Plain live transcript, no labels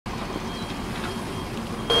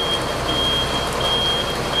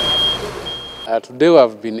Today we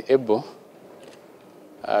have been able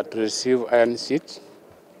to receive iron sheets,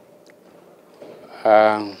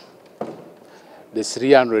 the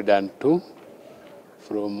 302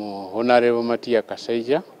 from Honorable Matia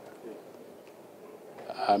Kasaija,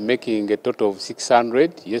 making a total of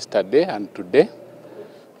 600 yesterday and today.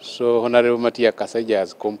 So Honorable Matia Kasaija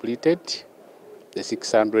has completed the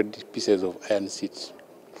 600 pieces of iron sheets.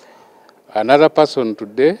 Another person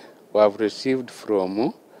today we have received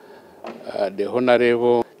from the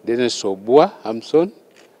Honorable Judith Obua, Hamson,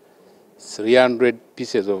 300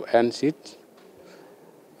 pieces of iron sheets,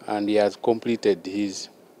 and he has completed his.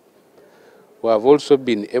 We have also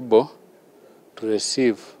been able to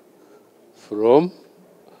receive from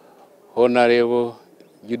Honorable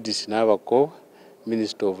Judith Nabakooba,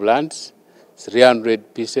 Minister of Lands,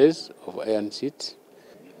 300 pieces of iron sheets.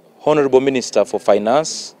 Honorable Minister for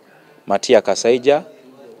Finance, Matia Kasaija,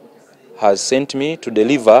 has sent me to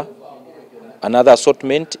deliver another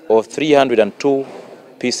assortment of 302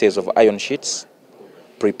 pieces of iron sheets,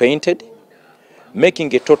 pre-painted,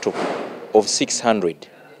 making a total of 600.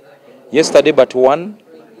 Yesterday but one,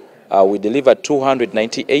 we delivered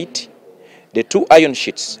 298. The 2 iron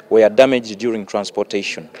sheets were damaged during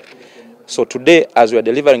transportation. So today, as we are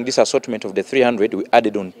delivering this assortment of the 300, we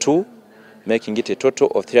added on 2, making it a total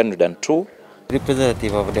of 302.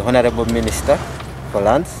 Representative of the Honorable Minister for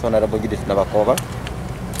Lands, Honorable Judith Nabakooba,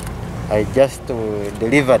 I just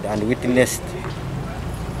delivered and witnessed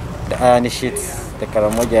the iron sheets, the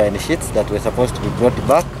Karamoja iron sheets that were supposed to be brought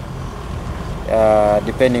back,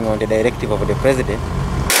 depending on the directive of the President.